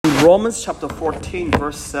Romans chapter 14,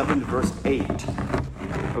 verse 7 to verse 8.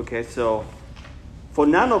 Okay, so, for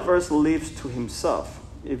none of us lives to himself.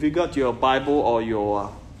 If you got your Bible or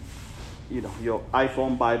your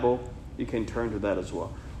iPhone Bible, you can turn to that as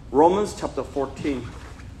well. Romans chapter 14,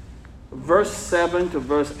 verse 7 to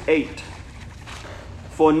verse 8.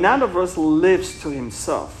 For none of us lives to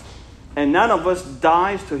himself, and none of us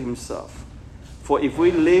dies to himself. For if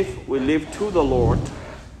we live to the Lord.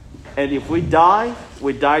 And if we die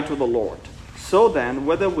to the Lord. So then,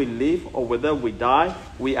 whether we live or whether we die,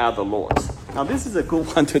 we are the Lord's. Now, this is a good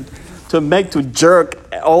one to jerk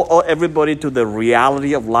everybody to the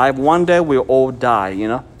reality of life. One day we'll all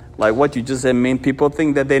die, Like what you just said, people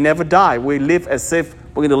think that they never die. We live as if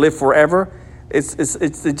we're going to live forever. It's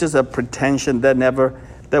just a pretension that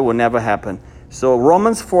will never happen. So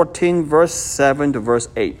Romans 14, verse 7 to verse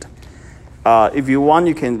 8. If you want,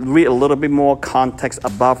 you can read a little bit more context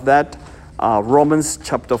above that. Romans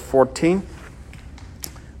chapter 14,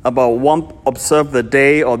 about one observe the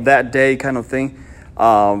day or that day kind of thing.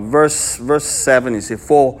 Verse 7 is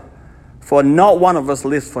for not one of us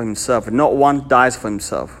lives for himself, not one dies for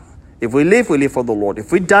himself. If we live for the Lord.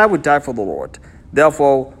 If we die for the Lord.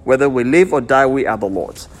 Therefore, whether we live or die, we are the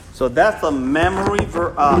Lord's. So that's the memory.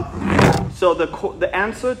 So the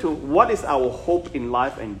answer to what is our hope in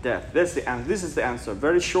life and death. That's the answer. This is the answer.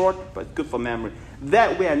 Very short, but good for memory.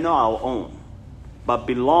 That we are not our own, but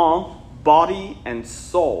belong, body and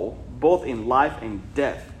soul, both in life and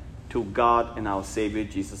death, to God and our Savior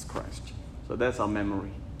Jesus Christ. So that's our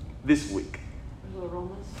memory this week. So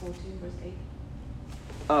Romans 14, verse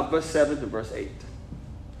 8. Verse 7 to verse 8.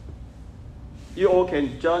 You all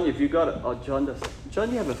can, John, if you got it. Oh, John does.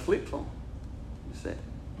 John, you have a flip phone. You said.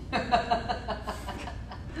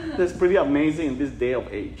 That's pretty amazing in this day of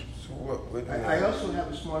age. So what I also have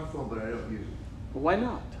a smartphone, but I don't use it. Why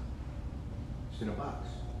not? It's in a box.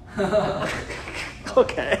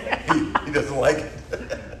 Okay. He doesn't like it.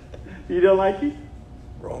 You don't like it?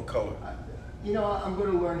 Wrong color. I'm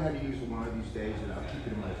going to learn how to use it one of these days, and I'll keep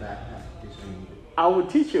it in my backpack in case I need it. I will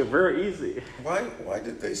teach you very easy. Why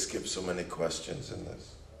did they skip so many questions in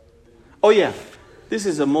this? Oh yeah, this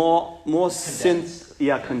is a more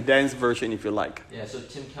condensed version, if you like. Yeah, so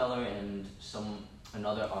Tim Keller and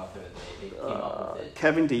another author they came up with it.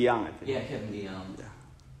 Kevin DeYoung, I think. Yeah, Kevin DeYoung. Yeah.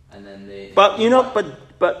 And then they.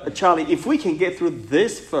 But Charlie, if we can get through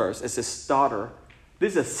this first as a starter,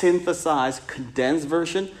 this is a synthesized, condensed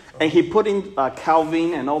version, and he put in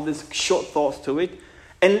Calvin and all these short thoughts to it.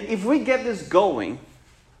 And if we get this going,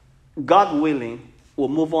 God willing, we'll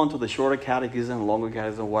move on to the shorter catechism, longer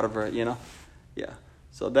catechism, whatever, Yeah.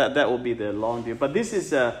 So that will be the long deal. But this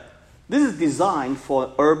is designed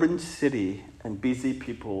for urban city and busy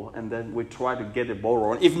people, and then we try to get the ball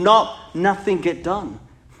rolling. If not, nothing get done.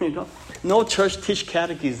 No church teach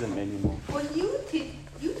catechism anymore. Well, you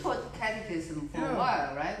taught catechism for a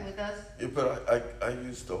while, right, with us? Yeah, but I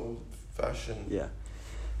used the old-fashioned. Yeah.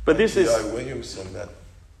 But this is Williamson that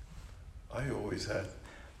I always had.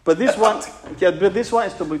 But this one,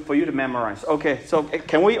 is for you to memorize. Okay, so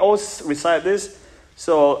can we all recite this?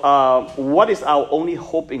 So, what is our only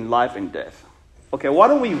hope in life and death? Okay, why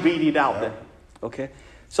don't we read it out then? Okay,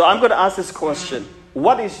 so I'm going to ask this question.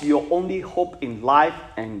 What is your only hope in life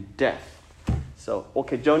and death? So,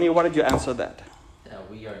 okay, Johnny, why did you answer that? That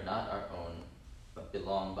we are not our own, but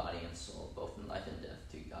belong body and soul, both in life and death,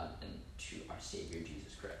 to God and to our Savior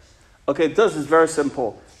Jesus Christ. Okay, this is very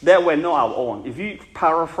simple. That we're not our own. If you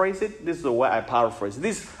paraphrase it, this is the way I paraphrase it.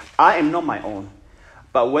 This, I am not my own.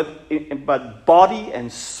 But body and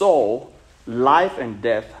soul, life and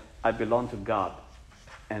death, I belong to God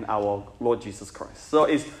and our Lord Jesus Christ. So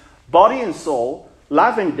it's body and soul,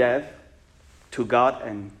 life and death, to God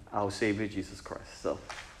and our Savior Jesus Christ. So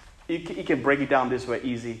you can break it down this way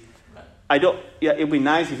easy. It'd be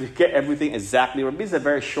nice if you get everything exactly right. This is a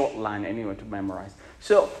very short line anyway to memorize.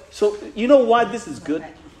 So you know why this is good?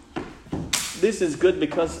 This is good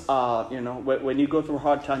because, when you go through a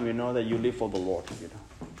hard time, you know that you live for the Lord,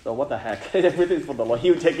 So what the heck? Everything's for the Lord.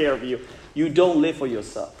 He'll take care of you. You don't live for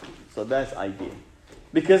yourself. So that's ideal.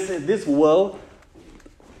 Because in this world,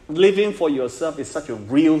 living for yourself is such a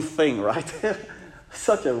real thing, right?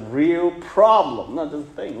 Such a real problem. Not just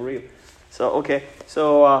a thing, real. So, okay.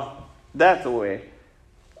 So that's the way.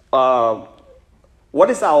 What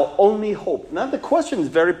is our only hope? Now the question is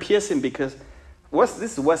very piercing because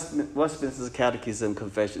this Westminster Catechism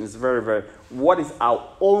confession is very, very, what is our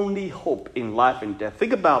only hope in life and death?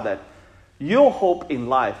 Think about that. Your hope in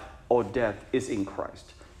life or death is in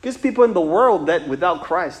Christ. Because people in the world that without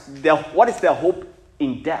Christ, what is their hope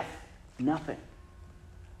in death? Nothing.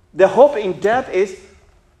 The hope in death is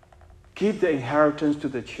give the inheritance to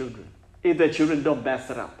the children. If the children don't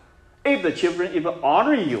mess it up. If the children even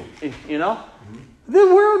honor you, the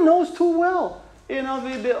world knows too well.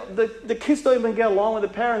 The kids don't even get along with the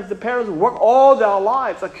parents. The parents work all their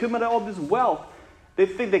lives, accumulate all this wealth. They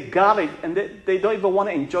think they got it, and they don't even want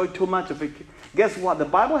to enjoy too much of it. Guess what? The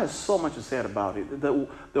Bible has so much to say about it.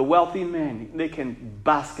 The wealthy men, they can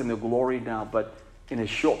bask in the glory now, but in a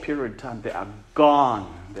short period of time, they are gone.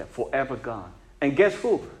 They're forever gone. And guess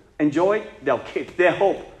who? Enjoy it? Their kids, their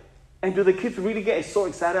hope. And do the kids really get so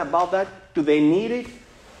excited about that? Do they need it?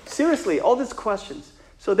 Seriously, all these questions.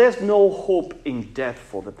 So there's no hope in death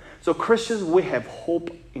for them. So Christians, we have hope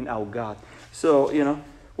in our God. So,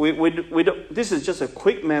 we don't, this is just a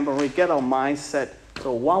quick memory. Get our mindset.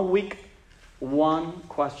 So 1 week, one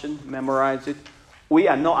question, memorize it. We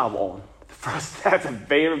are not our own. First, that's a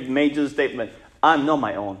very major statement. I'm not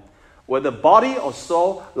my own. Whether body or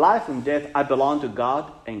soul, life and death, I belong to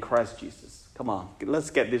God and Christ Jesus. Come on, let's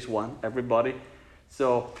get this one, everybody.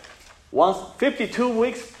 So, once 52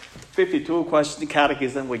 weeks, 52 question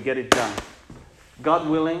catechism, we get it done. God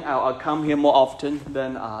willing, I'll come here more often.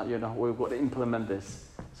 Then we will implement this.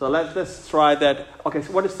 So let's try that. Okay,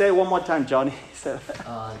 so what to say one more time, Johnny?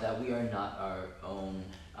 That we are not our own,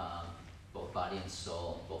 both body and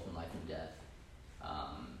soul, both in life and death,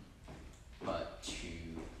 but to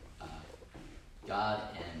God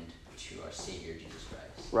and to our Savior Jesus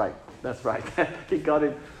Christ. Right, that's right. He got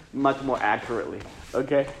it much more accurately.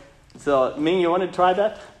 Okay, so Ming, you want to try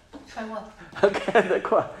that? Try what?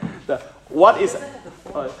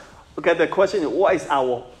 Okay, the question is, what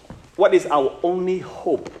is our only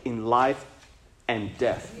hope in life and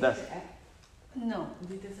death? No.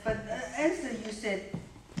 But the answer you said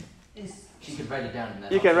is You can write it down.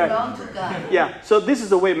 And you can write. belong to God. Yeah. So this is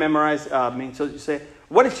the way memorize means. So you say,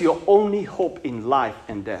 what is your only hope in life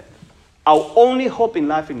and death? Our only hope in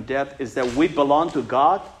life and death is that we belong to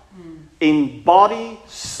God in body,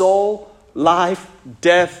 soul, life,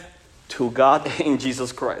 death to God in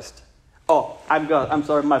Jesus Christ. Oh, I'm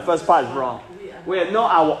sorry, my first part is wrong. We are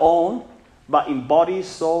not our own, but in body,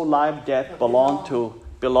 soul, life, death belong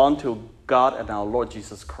to God and our Lord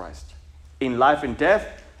Jesus Christ. In life and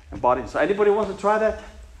death and body. So anybody wants to try that?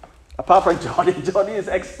 Apart from Johnny. Johnny is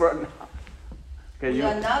expert now. Okay, We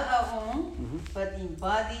are not our own, but in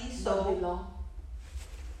body, soul. belong.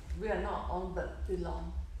 We are not on, but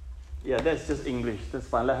belong. Yeah, that's just English. That's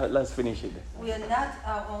fine. Let's finish it. We are not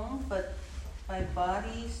our own, but by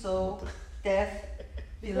body, soul, death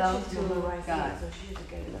belong to God. So she has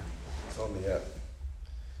to get it. It's on the app.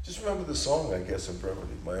 Just remember the song, I guess, in brevity.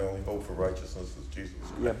 My only hope for righteousness is Jesus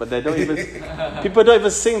Christ. Yeah, but they don't even. People don't even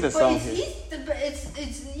sing the But song it's here.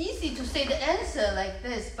 it's easy to say the answer like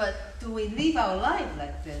this, but do we live our life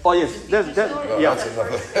like this? Oh, yes. It's a different story. Well, Yeah.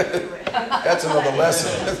 that's another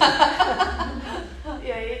lesson.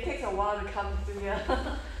 Yeah, it takes a while to come to here.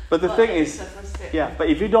 But the thing it's is, the first step. yeah. But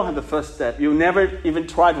if you don't have the first step, you never even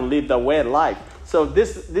try to live that way of life. So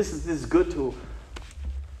this is good to.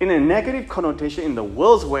 In a negative connotation in the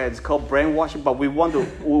world's way, it's called brainwashing, but we want to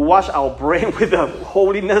wash our brain with the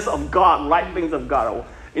holiness of God, right things of God.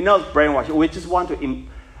 It's brainwashing. We just want to.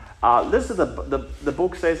 This is the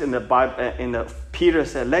book says in the Bible. Peter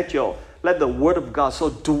said, "Let the word of God so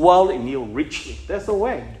dwell in you richly." That's the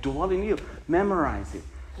way. Dwell in you. Memorize it.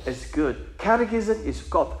 It's good. Catechism is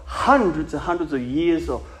got hundreds and hundreds of years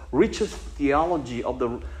of richest theology of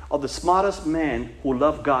the smartest men who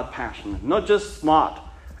love God passionately. Not just smart.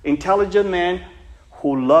 Intelligent men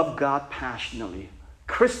who love God passionately.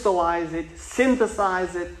 Crystallize it,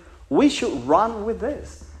 synthesize it. We should run with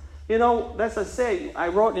this. As I say, I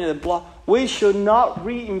wrote in the blog, we should not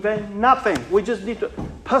reinvent nothing. We just need to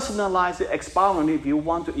personalize it, expound on it if you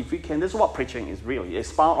want to, if you can. This is what preaching is really.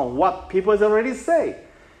 Expound on what people has already say.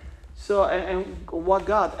 So, and what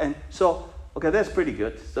God. And so, okay, that's pretty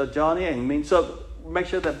good. So Johnny and me, so make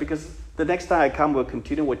sure that because the next time I come, we'll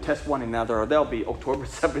continue. We'll test one another. That'll be October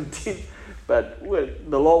 17th. But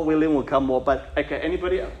the Lord willing will come more. But, okay,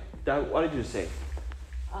 anybody? What did you say?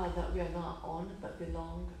 That we are not on, but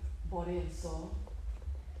belong, body and soul,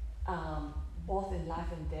 both in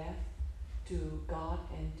life and death, to God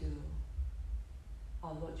and to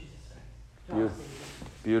our Lord Jesus Christ. To our Beautiful. Savior.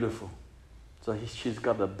 Beautiful. So she's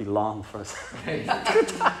got to belong first.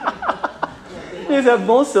 It's the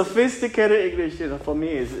most sophisticated English, for me,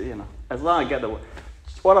 is, as long as I get the word.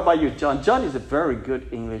 What about you, John? John is a very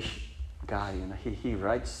good English guy. He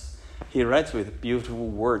writes with beautiful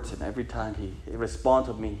words, and every time he responds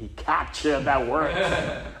to me, he captures that word.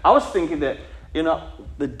 I was thinking that,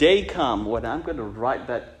 the day come when I'm going to write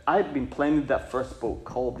that. I've been planning that first book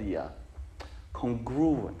called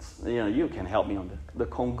congruence. You can help me on that. The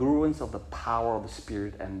congruence of the power of the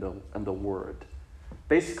Spirit and the Word.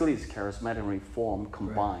 Basically, it's charismatic and reform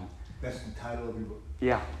combined. That's the title of your book.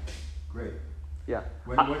 Yeah. Great. Yeah.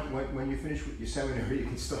 When you finish with your seminary, you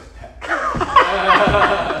can start that.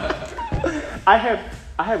 I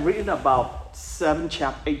have written about 8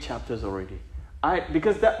 chapters already.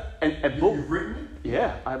 Because that a book. You've written it?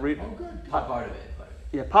 Yeah, I've written. Oh, good. Part of it.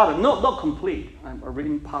 Yeah, part of it. Not complete. I'm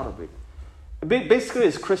reading part of it. Basically,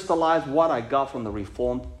 it's crystallized what I got from the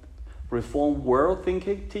Reformed world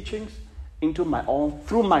teachings into my own,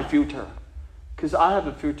 through my filter. Because I have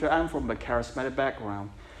a filter, I'm from a charismatic background.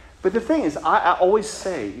 But the thing is, I always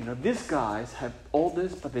say, these guys have all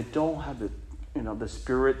this, but they don't have the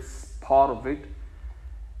Spirit's part of it.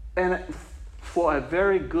 And for a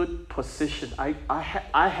very good position, I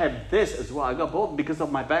have this as well. I got both because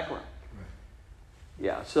of my background.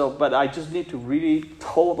 Yeah, but I just need to really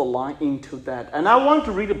toe the line into that. And I want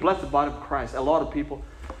to read the blessed body of Christ. A lot of people,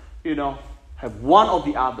 have one or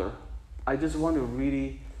the other. I just want to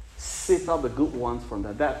really sift out the good ones from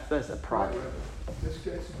that. That's a problem. Right.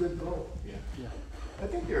 That's a good goal. Yeah. I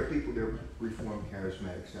think there are people that are Reformed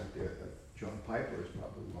charismatics out there. John Piper is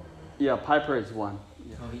probably one of them. Yeah, Piper is one.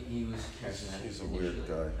 Yeah. Oh, he was charismatic. He's a weird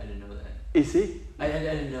guy. I didn't know that. Is he? I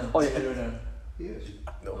didn't know. Oh, yeah. I don't know. He is.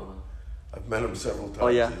 No. I've met him several times. Oh,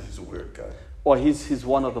 yeah. He's a weird guy. Well, he's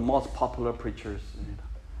one of the most popular preachers.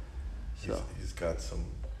 So. He's got some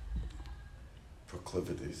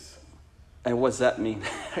proclivities. And what's that mean?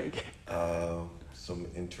 Some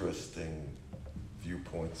interesting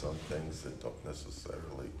viewpoints on things that don't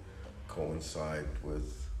necessarily coincide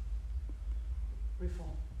with. Reform.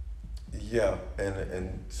 Yeah,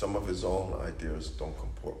 and some of his own ideas don't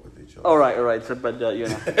comport with each other. All right. So, but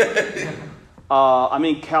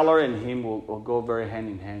Keller and him will go very hand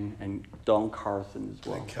in hand, and Don Carson as I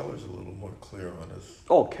well. think Keller's a little more clear on his.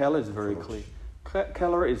 Oh, Keller is very approach. clear.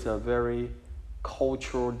 Keller is a very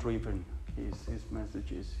cultural driven. His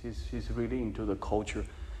messages. He's really into the culture.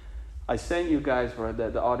 I sent you guys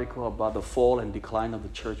the article about the fall and decline of the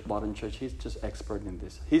church, modern church. He's just expert in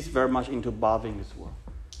this. He's very much into Baving as well.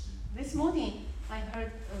 This morning, I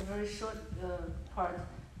heard a very short part,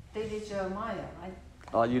 David Jeremiah.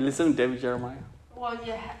 You listen to David Jeremiah? Well,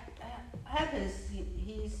 yeah, happens.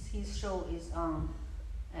 His show is on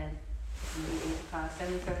at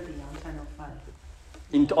 7:30 on Channel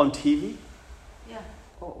 5. On TV? Yeah.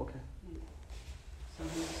 Oh, okay. So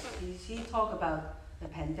he talk about the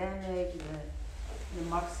pandemic, the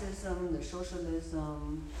Marxism, the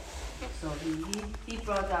socialism. So he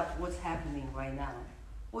brought up what's happening right now,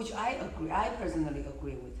 which I agree. I personally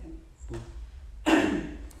agree with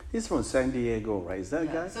him. He's from San Diego, right? Is that a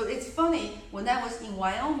guy? So it's funny, when I was in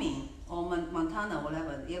Wyoming or Montana,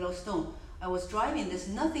 whatever, Yellowstone, I was driving, there's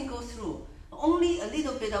nothing goes through. Only a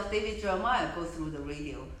little bit of David Jeremiah goes through the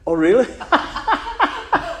radio. Oh, really?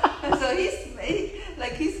 So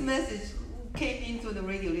his message came into the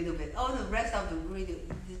radio a little bit. All the rest of the radio,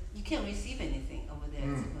 you can't receive anything over there.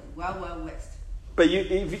 It's Wild West. But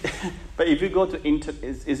if you go to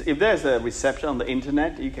if there's a reception on the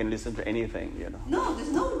internet, you can listen to anything, No,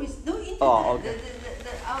 there's no internet. Oh, okay.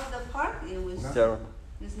 The park, it was Terrible.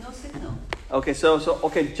 there's no signal. Okay, so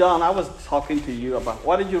John, I was talking to you about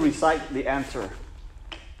why did you recite the answer?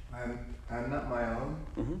 I'm not my own,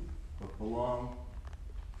 but belong,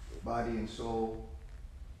 body and soul.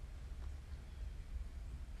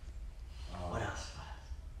 What else?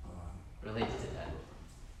 Related to that.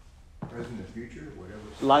 Present and future, whatever.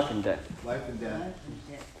 Life and death. Life and death.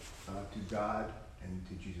 To God and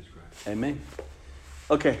to Jesus Christ. Amen.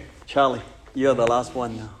 Okay, Charlie, you're the last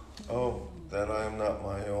one now. Oh, that I am not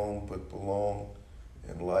my own, but belong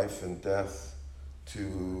in life and death to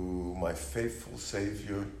my faithful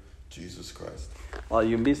Savior, Jesus Christ. Well,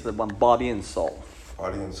 you missed the one, body and soul.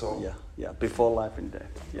 Body and soul? Yeah, before life and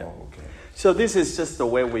death. Yeah. Oh, okay. So this is just the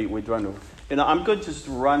way we're trying to, I'm going to just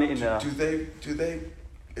run it in a... Do they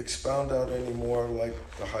expound out any more like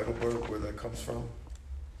the Heidelberg, where that comes from?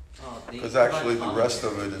 Because actually the rest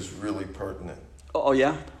of it is really pertinent. Oh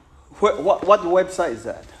yeah? What website is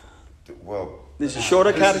that? Well, This is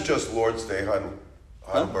shorter This is just Lord's Day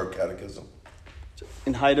Heidelberg Catechism.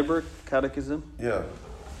 In Heidelberg Catechism? Yeah.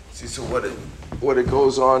 See, so what it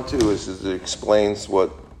goes on to is it explains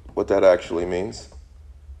what that actually means.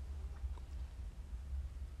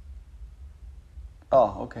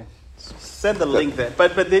 Oh, okay. Send the link there.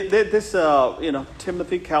 But this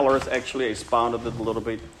Timothy Keller has actually expounded it a little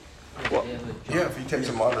bit. Well, Yeah, if he takes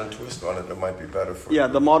a modern twist on it might be better for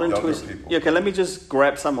the modern younger twist. people. Yeah, okay, let me just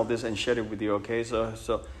grab some of this and share it with you, okay? So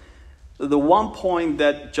the one point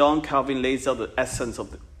that John Calvin lays out the essence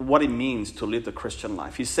of what it means to live the Christian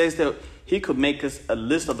life. He says that he could make us a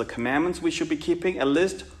list of the commandments we should be keeping, a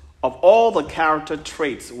list of all the character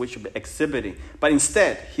traits we should be exhibiting. But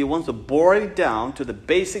instead, he wants to boil it down to the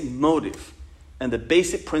basic motive and the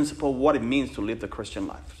basic principle of what it means to live the Christian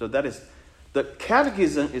life. So that is, the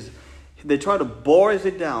Catechism is, they try to boil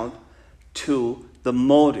it down to the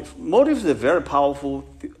motive. Motive is a very powerful,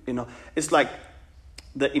 it's like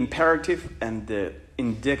the imperative and the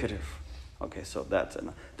indicative. Okay, so that's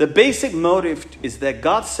enough. The basic motive is that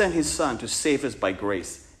God sent his Son to save us by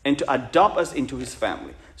grace and to adopt us into his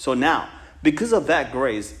family. So now, because of that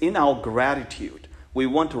grace, in our gratitude, we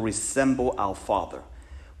want to resemble our Father.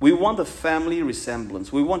 We want the family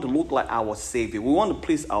resemblance. We want to look like our Savior. We want to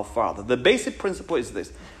please our Father. The basic principle is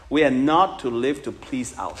this. We are not to live to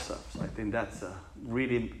please ourselves. I think that's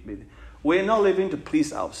really, we're not living to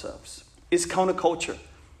please ourselves. It's counterculture,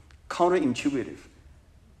 counterintuitive.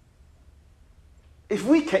 If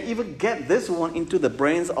we can even get this one into the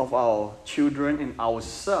brains of our children and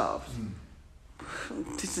ourselves,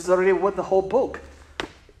 this is already worth the whole book.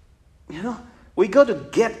 We got to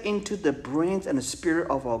get into the brains and the spirit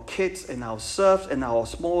of our kids and ourselves and our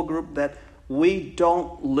small group that we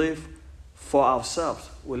don't live for ourselves.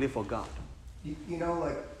 We live for God.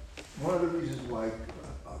 Like one of the reasons why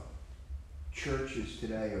churches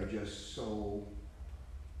today are just so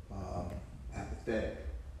apathetic,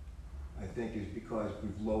 I think, is because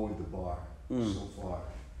we've lowered the bar so far.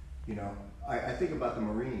 I think about the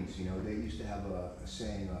Marines. They used to have a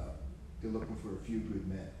saying, they're looking for a few good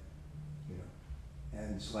men.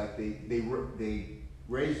 And it's like they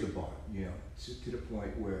raised the bar, to the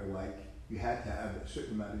point where like you had to have a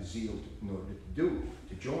certain amount of zeal in order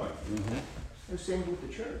to join. Mm-hmm. And same with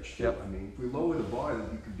the church too. Yep. I mean, if we lower the bar, that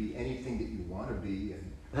you could be anything that you want to be,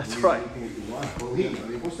 and that's right. Anything that you want to believe. I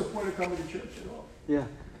mean, what's the point of coming to church at all? Yeah,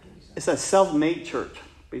 it's a self-made church,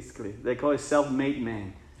 basically. They call it self-made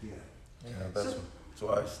man. Yeah, that's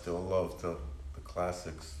why I still love the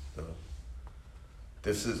classics.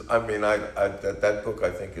 That book I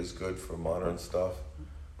think is good for modern stuff,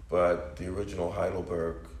 but the original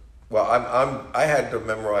Heidelberg. Well, I had to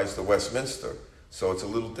memorize the Westminster, so it's a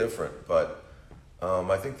little different. But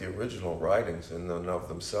I think the original writings in and of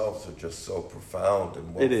themselves are just so profound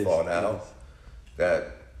and well thought out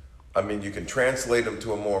that, you can translate them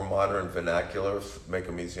to a more modern vernacular, make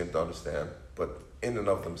them easier to understand. But in and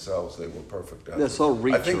of themselves, they were perfect. They're so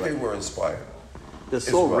rich. I think they were inspired. They're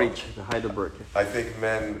so rich, the Heidelberg. I think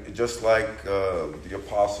men, just like the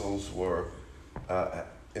apostles were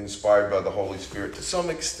inspired by the Holy Spirit, to some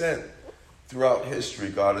extent, throughout history,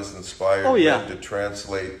 God has inspired men to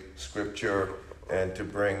translate Scripture and to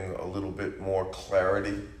bring a little bit more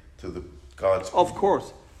clarity to God's people. Of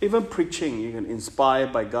course. Even preaching, you can inspire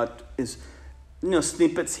by God, is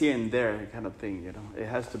snippets here and there kind of thing, It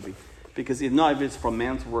has to be. Because if not, if it's from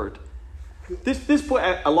man's word. This book,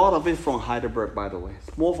 a lot of it from Heidelberg, by the way.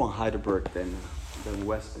 It's more from Heidelberg than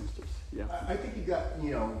Westminster's. Yeah. I think you got,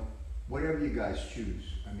 whatever you guys choose.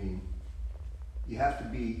 You have to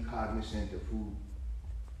be cognizant of who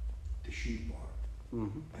the sheep are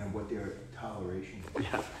and what their toleration is.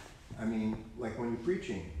 Yeah. Like when you're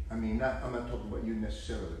preaching, I'm not talking about you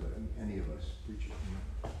necessarily, but any of us preaching.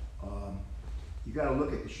 You got to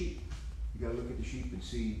look at the sheep. You got to look at the sheep and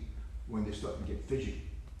see when they're starting to get fidgety.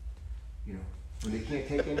 When they can't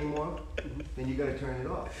take anymore, then you got to turn it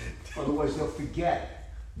off. Otherwise, they'll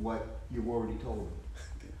forget what you've already told them.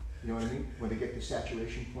 You know what I mean? When they get to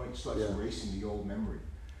saturation point, it starts erasing the old memory.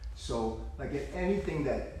 So, like anything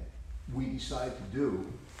that we decide to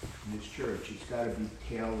do in this church, it's got to be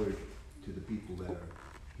tailored to the people that are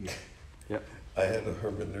here. Yep. I had a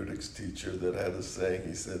hermeneutics teacher that had a saying.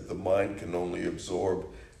 He said, "The mind can only absorb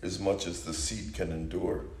as much as the seat can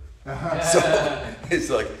endure." So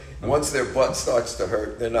it's like once their butt starts to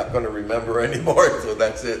hurt, they're not going to remember anymore. So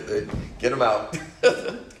that's it. They get them out.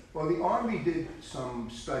 Well, the Army did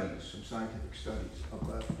some scientific studies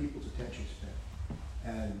of people's attention span,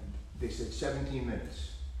 and they said 17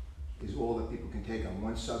 minutes is all that people can take on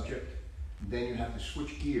one subject. Then you have to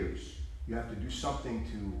switch gears. You have to do something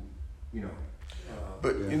to,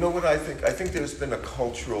 But you know what I think? I think there's been a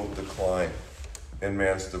cultural decline in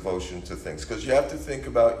man's devotion to things. Because you have to think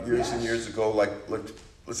about years and years ago, like let's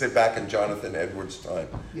say back in Jonathan Edwards' time.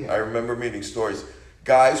 Yeah. I remember meeting stories.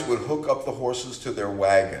 Guys would hook up the horses to their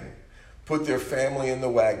wagon, put their family in the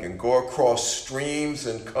wagon, go across streams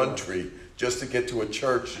and country just to get to a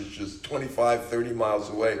church that's just 25, 30 miles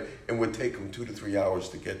away, and would take them 2 to 3 hours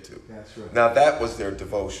to get to. That's right. Now that was their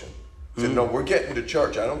devotion. They said, no, we're getting to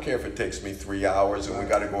church. I don't care if it takes me 3 hours and we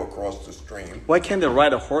got to go across the stream. Why can't they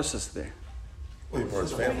ride the horses there? Well, he brought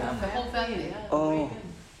his family. The whole family. Yeah, Oh. Reagan.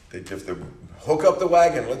 They just hook up the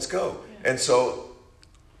wagon, let's go. And so,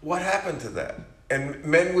 what happened to that? And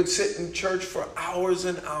men would sit in church for hours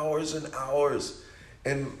and hours and hours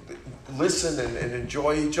and listen and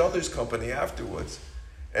enjoy each other's company afterwards.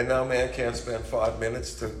 And now man can't spend 5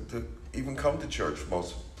 minutes to even come to church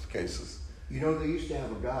most cases. You know, they used to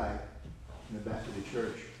have a guy in the back of the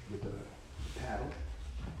church with a paddle,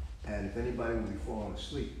 and if anybody would be falling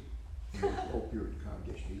asleep, in the whole Puritan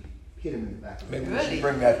congregation, he'd hit him in the back of the Maybe head. we Really? should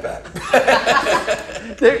bring that back.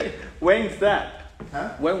 When's that? Huh?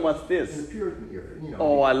 When was In this? the Puritan era, you know.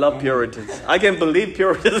 Oh, I love Puritans. I can believe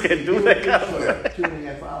Puritans can do that kind of thing.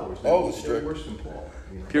 2.5 hours. Oh, They're strict. worse than Paul.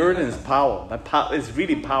 You know? Puritans power. It's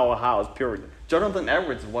really powerhouse. Puritan. Jonathan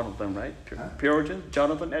Edwards is one of them, right? Huh? Puritan.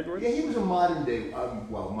 Jonathan Edwards. Yeah, he was a modern day,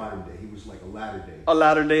 modern day. He was like a latter day. A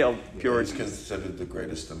latter day of He's Puritans. considered the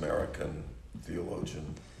greatest American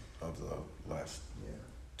theologian of the last Yeah.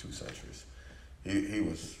 2 centuries. He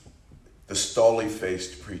was the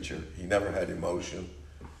stolly-faced preacher. He never had emotion,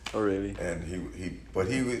 Oh, really? and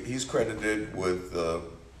he's credited with the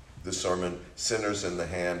sermon "Sinners in the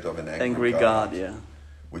Hand of an Angry God, yeah.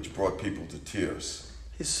 which brought people to tears.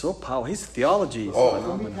 He's so powerful. His theology is Oh. Let me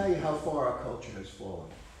phenomenal. tell you how far our culture has fallen.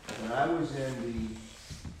 When I was in the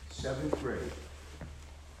 7th grade,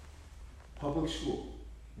 public school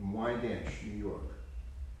in Wyandanch, New York,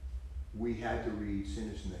 we had to read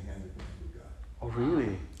Sinners in the Hand of an Angry God. Oh,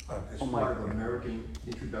 really? As Oh my part of God. American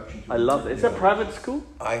Introduction to I love it. It's a private school?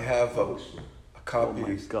 I have a public school. copy Oh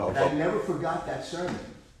my God. And I never forgot that sermon.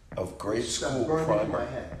 of grade Stuck school burned into my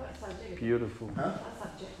primer. head. What subject? Beautiful. Huh? What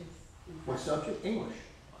subject is? What subject? English.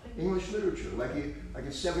 English literature. Like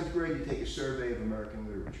in 7th grade, you take a survey of American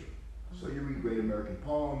literature. So you read great American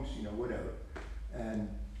poems, you know, whatever. And,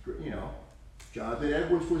 you know, Jonathan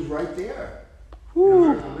Edwards was right there in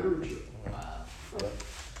American literature.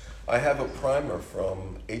 I have a primer from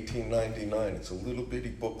 1899. It's a little bitty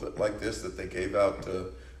booklet like this that they gave out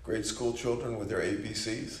to grade school children with their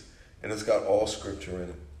ABCs, and it's got all scripture in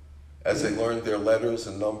it. As they learned their letters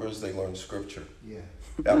and numbers, they learned scripture. Yeah.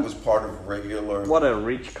 That was part of regular. What a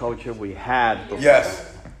rich culture we had. before.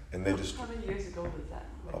 Yes, and they just. How many years ago was that?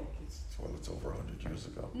 Oh, it's over 100 years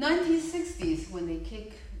ago. 1960s when they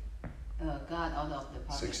kick God out of the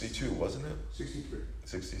public. 62, wasn't it? 63.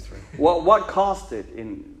 63. What caused it?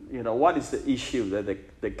 What is the issue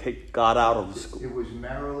that they kicked God out of the school? It was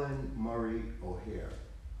Marilyn Murray O'Hare,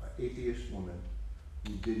 an atheist woman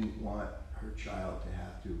who didn't want her child to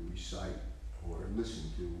have to recite or listen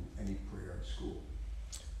to any prayer in school.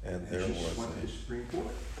 And there she was went to the Supreme Court.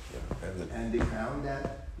 yeah, And they found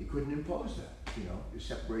that you couldn't impose that, the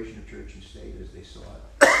separation of church and state as they saw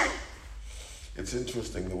it. it's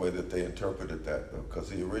interesting the way that they interpreted that, though, because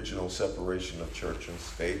the original separation of church and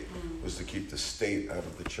state was to keep the state out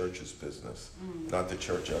of the church's business, not the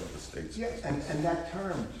church out of the state's Yes, business. and that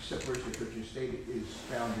term, separation of church and state, is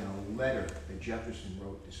found in a letter that Jefferson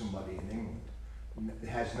wrote to somebody in England. It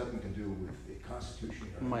has nothing to do with the Constitution.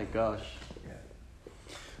 Oh my gosh. Yeah.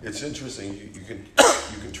 It's interesting. You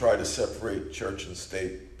can try to separate church and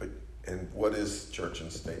state, and what is church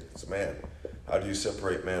and state? It's man. How do you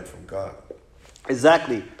separate man from God?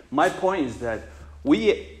 Exactly. My point is that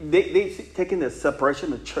they taking the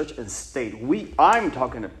separation of church and state. I'm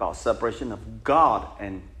talking about separation of God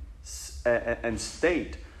and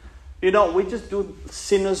state. We just do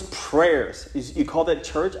sinners' prayers. You call that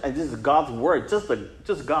church, and this is God's word.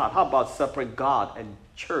 Just God. How about separate God and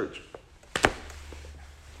church?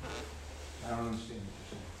 I don't understand what you're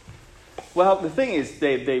saying. Well, the thing is,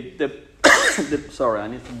 sorry, I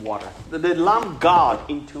need some water. They lump God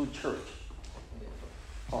into church.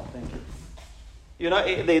 Oh, thank you.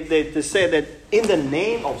 They say that in the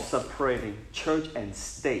name of separating church and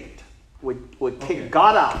state, we kick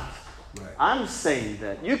God out. Right. I'm saying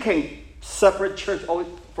that you can separate church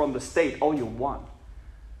from the state all you want.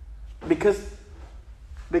 Because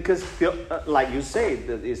like you say,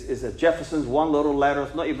 it's a Jefferson's one little letter.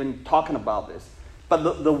 It's not even talking about this.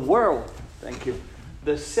 But the world, thank you,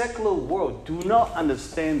 the secular world do not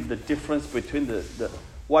understand the difference between the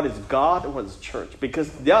what is God and what is church. Because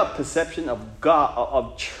their perception of God,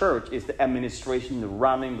 of church, is the administration, the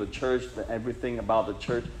running the church, everything about the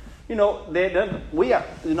church. I'm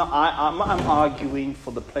arguing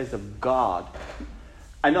for the place of God.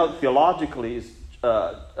 I know theologically,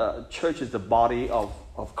 church is the body of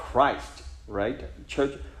Christ, right?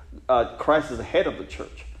 Church, Christ is the head of the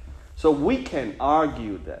church. So we can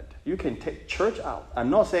argue that you can take church out. I'm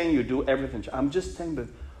not saying you do everything. I'm just saying that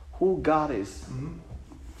who God is. Mm-hmm.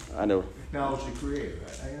 I know. Acknowledge the Creator.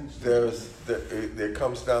 I understand. There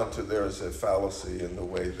comes down to there is a fallacy in the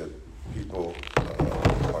way that people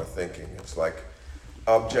are thinking. It's like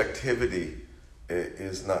objectivity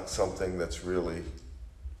is not something that's really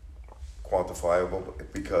quantifiable,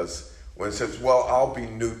 because when it says, well, I'll be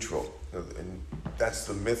neutral, and that's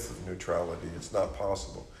the myth of neutrality. It's not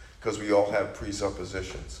possible, because we all have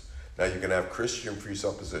presuppositions. Now you can have Christian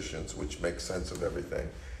presuppositions, which make sense of everything,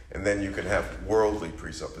 and then you can have worldly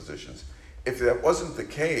presuppositions. If that wasn't the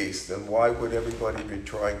case, then why would everybody be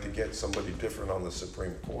trying to get somebody different on the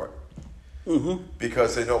Supreme Court? Mm-hmm.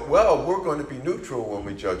 Because they know, well, we're going to be neutral when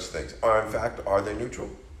we judge things. Or in fact, are they neutral?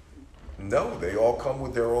 No, they all come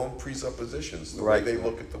with their own presuppositions, the way they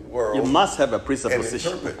look at the world. You must have a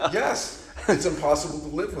presupposition. And interpret. Yes, it's impossible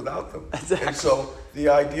to live without them. Exactly. And so the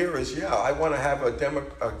idea is, I want to have a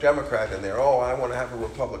Democrat in there. Oh, I want to have a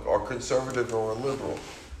Republican, or conservative or a liberal.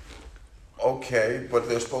 Okay, but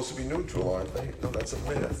they're supposed to be neutral, aren't they? No, that's a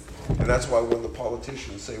myth. And that's why when the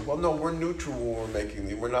politicians say, well, no, we're neutral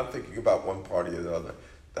when we're not thinking about one party or the other.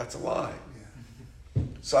 That's a lie.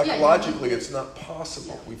 Psychologically, it's not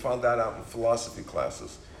possible. We found that out in philosophy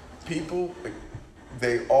classes. People,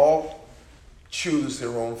 they all choose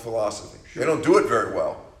their own philosophy. They don't do it very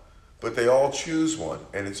well, but they all choose one,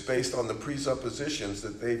 and it's based on the presuppositions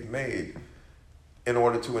that they've made in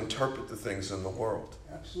order to interpret the things in the world.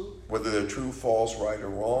 Absolutely. Whether they're true, false, right, or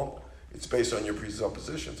wrong, it's based on your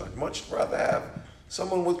presuppositions. I'd much rather have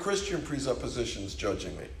someone with Christian presuppositions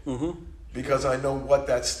judging me, because I know what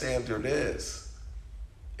that standard is.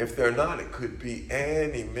 If they're not, it could be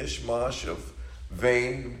any mishmash of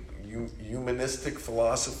vain, humanistic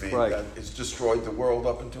philosophy that has destroyed the world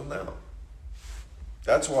up until now.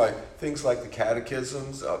 That's why things like the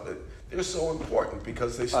catechisms, they're so important,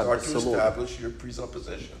 because they start to establish your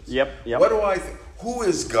presuppositions. Yep. What do I think? Who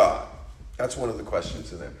is God? That's one of the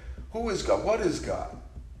questions in there. Who is God? What is God?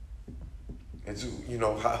 It's,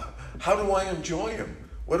 how do I enjoy Him?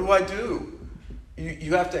 What do I do?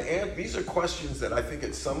 You have to answer. These are questions that I think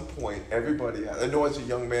at some point everybody has. I know as a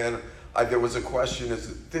young man, there was a question.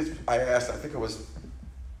 I asked, I think it was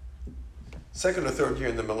second or third year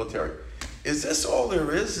in the military. Is this all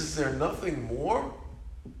there is? Is there nothing more?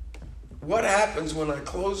 What happens when I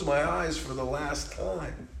close my eyes for the last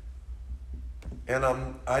time and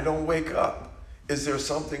I don't wake up? Is there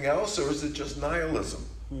something else, or is it just nihilism?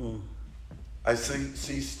 I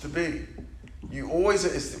cease to be. You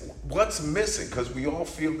always, what's missing? Because we all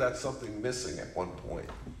feel that something missing at one point.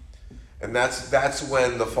 And that's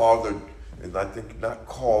when the Father, and I think not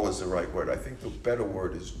call is the right word, I think the better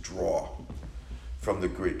word is draw from the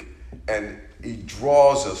Greek. And He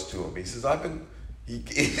draws us to Him. He says,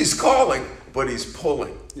 He's calling, but He's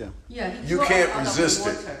pulling. Yeah. You can't resist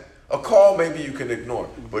it. A call maybe you can ignore,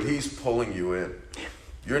 but He's pulling you in.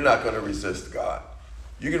 You're not going to resist God.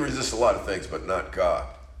 You can resist a lot of things, but not God.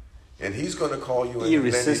 And He's going to call you in,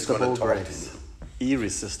 and then He's going to talk to you.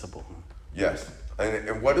 Irresistible. Yes.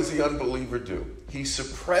 And what does the unbeliever do? He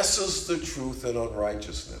suppresses the truth in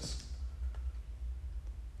unrighteousness.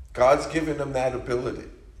 God's given him that ability.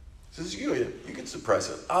 He says, you can suppress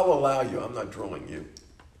it. I'll allow you. I'm not drilling you.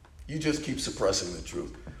 You just keep suppressing the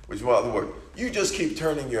truth. Which is another word. You just keep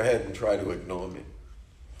turning your head and try to ignore me.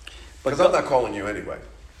 Because I'm not calling you anyway.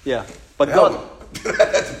 Yeah. But God...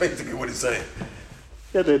 That's basically what He's saying.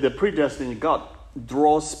 Yeah, the predestined God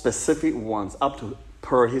draws specific ones up to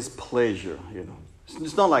per His pleasure,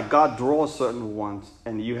 It's not like God draws certain ones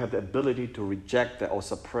and you have the ability to reject that or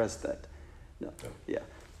suppress that. No. Yeah.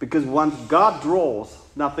 Because once God draws,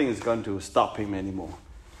 nothing is going to stop Him anymore.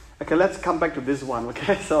 Okay, let's come back to this one,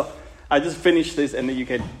 okay? So I just finished this and then you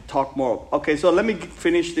can talk more. Okay, so let me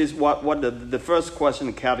finish this, what the first question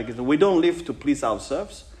in Catechism. We don't live to please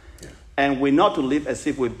ourselves, and we're not to live as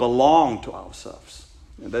if we belong to ourselves.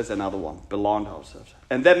 And that's another one, belong to ourselves.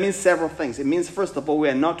 And that means several things. It means, first of all, we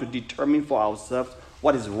are not to determine for ourselves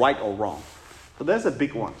what is right or wrong. So that's a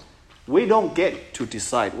big one. We don't get to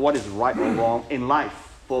decide what is right or wrong in life.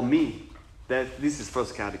 For me, this is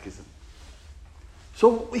First Catechism.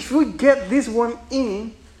 So if we get this one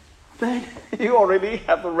in, then you already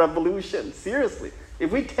have a revolution. Seriously.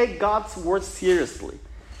 If we take God's word seriously,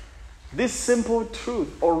 this simple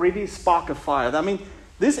truth already spark a fire. I mean,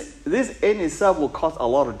 this in itself will cause a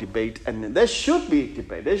lot of debate, and there should be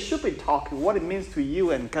debate. There should be talking what it means to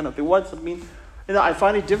you and kind of what does it mean. I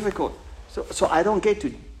find it difficult. So I don't get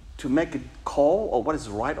to make a call or what is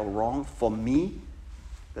right or wrong for me.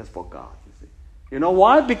 That's for God, you see. You know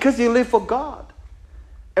why? Because you live for God.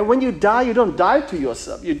 And when you die, you don't die to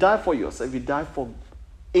yourself. You die for yourself. You die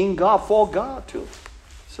in God, for God too.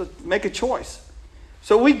 So make a choice.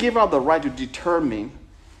 So we give out the right to determine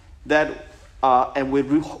that and we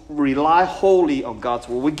rely wholly on God's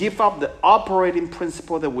word. We give up the operating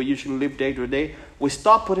principle that we usually live day to day. We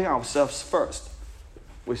stop putting ourselves first.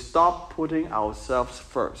 We stop putting ourselves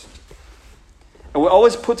first. And we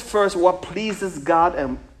always put first what pleases God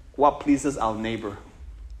and what pleases our neighbor.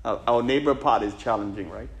 Our neighbor part is challenging,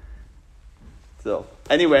 right? So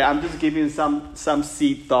anyway, I'm just giving some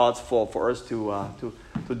seed thoughts for us to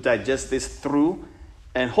digest this through.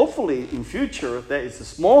 And hopefully in future, there is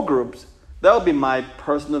small groups. That will be my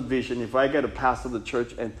personal vision if I get a pastor of the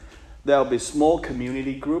church, and there will be a small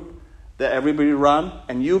community group that everybody run,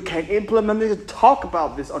 and you can implement it, talk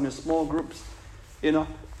about this on your small groups. You know,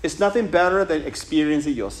 it's nothing better than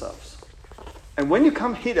experiencing yourselves. And when you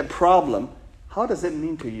come hit a problem, how does it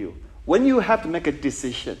mean to you? When you have to make a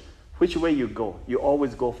decision, which way you go, you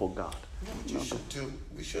always go for God.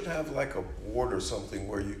 We should have like a board or something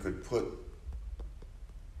where you could put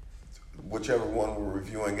whichever one we're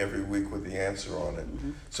reviewing every week with the answer on it,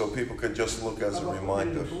 so people could just look as a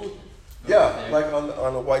reminder. Yeah, like on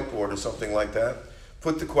a whiteboard or something like that.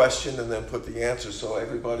 Put the question and then put the answer, so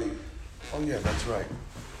everybody. Oh yeah, that's right.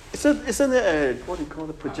 Isn't it a, what do you call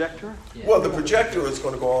it, projector? Yeah. Well, the projector is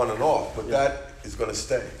going to go on and off, but that is going to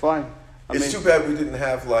stay. Fine. It's too bad we didn't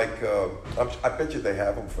have like. I bet you they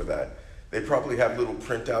have them for that. They probably have little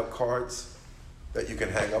printout cards that you can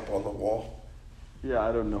hang up on the wall. Yeah,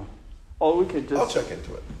 I don't know. Or we can just. I'll check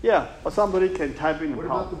into it. Yeah, or somebody can type in. What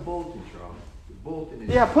about the bulletin, Charles? The bulletin is.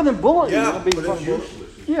 Yeah, put in bulletin. Yeah, That'd be put in fun.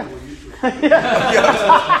 useless. It's Yeah. more useless.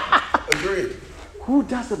 Yeah, agreed. Who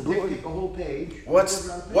does a bulletin? Take a whole page.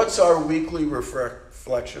 What's our weekly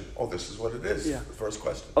reflection? Oh, this is what it is. Yeah. The first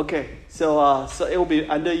question. Okay, so it will be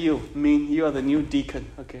under you. You are the new deacon.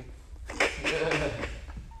 Okay.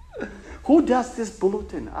 Who does this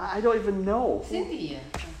bulletin? I don't even know. Cindy.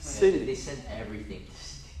 Cindy. They send everything.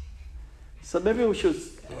 So maybe we should.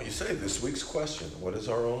 Well, you say this week's question: what is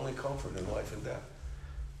our only comfort in life and death?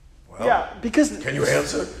 Well, Yeah, because can you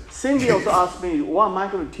answer? Cindy also asked me, what am I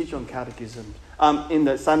going to teach on catechism in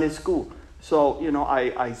the Sunday school? So,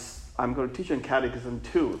 I'm going to teach on catechism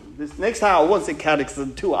too. This next time I won't say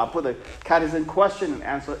catechism too. I'll put a catechism question and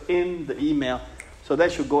answer in the email. So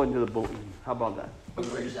that should go into the bulletin. How about that? Or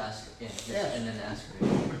just ask, and then ask her.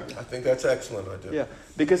 I think that's excellent idea. Yeah,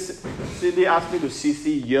 because Cindy asked me to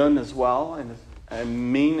CC Yun as well,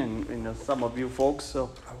 and Min, and some of you folks. So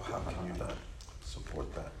How can you not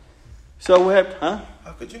support that? So we have,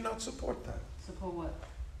 How could you not support that? Support what?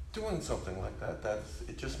 Doing something like that,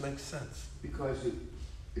 it just makes sense. Because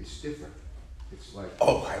it's different. It's like.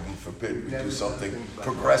 Oh, heaven forbid we Never do done something things like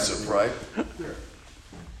progressive, that. right? Sure.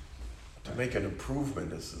 To make an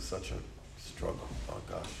improvement is such a struggle. Oh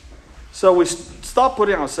gosh. So we stop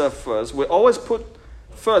putting ourselves first. We always put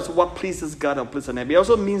first what pleases God and pleases our neighbor. It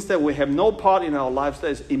also means that we have no part in our lives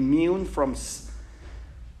that is immune from.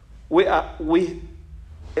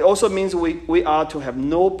 It also means we are to have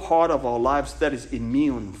no part of our lives that is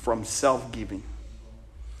immune from self-giving.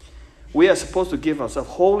 We are supposed to give ourselves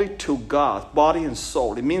wholly to God, body and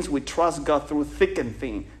soul. It means we trust God through thick and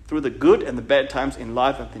thin, through the good and the bad times in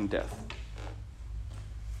life and in death.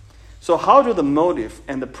 So how do the motive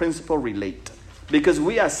and the principle relate? Because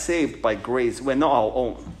we are saved by grace, we're not our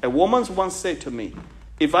own. A woman once said to me,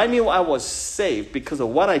 if I knew I was saved because of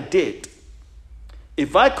what I did,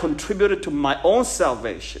 if I contributed to my own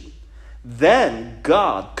salvation, then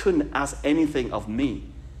God couldn't ask anything of me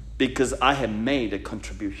because I had made a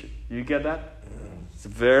contribution. You get that? It's a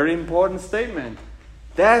very important statement.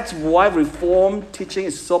 That's why Reformed teaching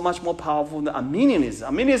is so much more powerful than Arminianism.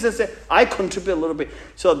 Arminianism says, I contribute a little bit.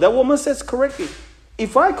 So that woman says correctly,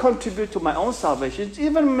 if I contribute to my own salvation,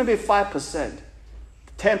 even maybe 5%,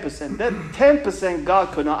 10%, that 10%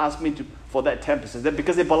 God could not ask me for that 10%,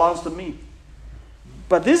 because it belongs to me.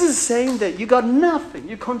 But this is saying that you got nothing.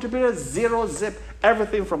 You contributed zero, zip,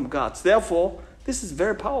 everything from God. Therefore, this is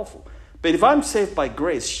very powerful. But if I'm saved by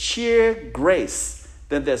grace, sheer grace,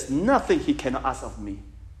 then there's nothing he cannot ask of me.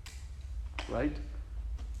 Right?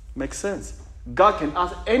 Makes sense. God can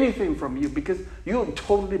ask anything from you because you're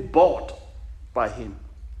totally bought by him.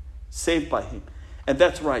 Saved by him. And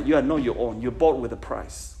that's right. You are not your own. You're bought with a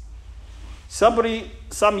price. Some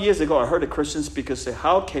years ago, I heard a Christian speaker say,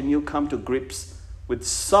 how can you come to grips with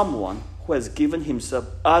someone who has given himself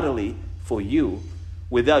utterly for you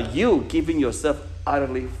without you giving yourself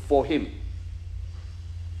utterly for him?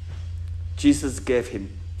 Jesus gave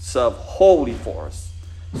himself wholly for us.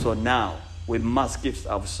 So now we must give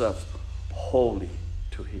ourselves wholly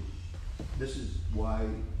to him. This is why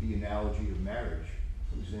the analogy of marriage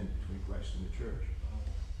comes in between Christ and the church.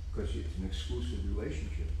 Because it's an exclusive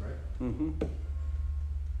relationship, right? Mm-hmm.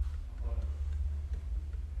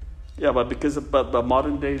 Yeah, but because but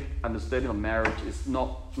modern day understanding of marriage is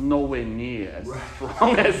nowhere near as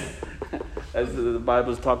strong as the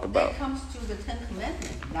Bible's talk about. That comes to the Ten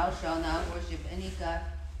Commandments. Thou shalt not worship any God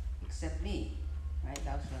except me. Right?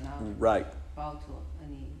 Thou shalt not bow to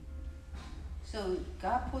any. So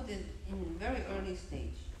God put it in a very early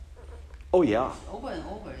stage. Oh yeah. It's over and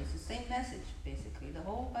over. It's the same message, basically. The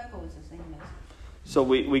whole Bible is the same message. So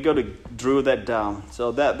we got to drill that down.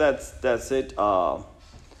 So that's it.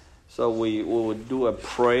 So we will do a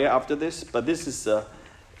prayer after this. But this is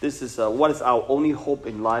what is our only hope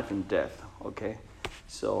in life and death. Okay.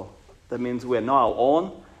 So that means we are not our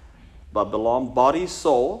own, but belong body,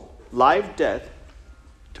 soul, life, death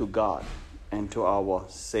to God and to our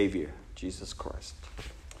Savior Jesus Christ.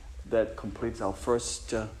 That completes our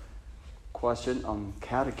first question on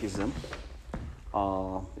catechism.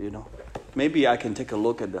 Maybe I can take a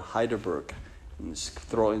look at the Heidelberg and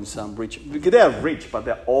throw in some rich, because they are rich, but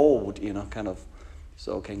they're old, kind of,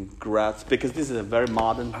 so can grasp, because this is a very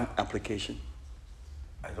modern application.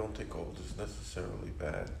 I don't think old is necessarily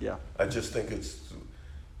bad. Yeah. I just think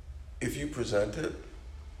if you present it,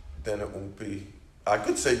 then it won't be, I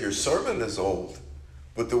could say your sermon is old,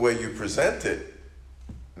 but the way you present it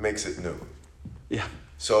makes it new. Yeah.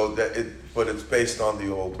 So but it's based on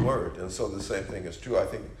the old word, and so the same thing is true. I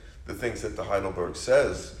think the things that the Heidelberg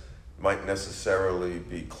says might necessarily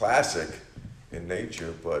be classic in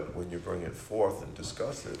nature, but when you bring it forth and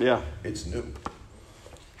discuss it, it's new.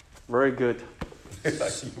 Very good. You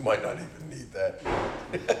might not even need that.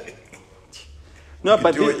 No, you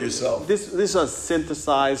but do it yourself. This is a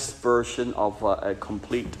synthesized version of a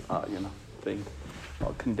complete, thing,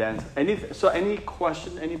 condensed. Any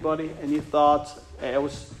question? Anybody? Any thoughts?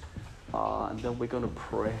 Else? And then we're going to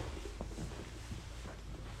pray.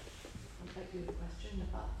 I'd like you a question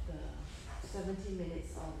about the 70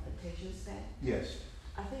 minutes of attention span. Yes.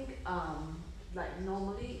 I think, like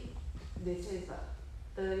normally, they say it's about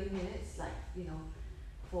 30 minutes,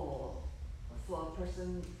 for a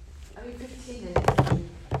person. 15 minutes,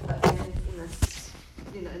 but then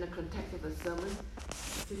in the context of a sermon,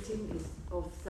 15 is of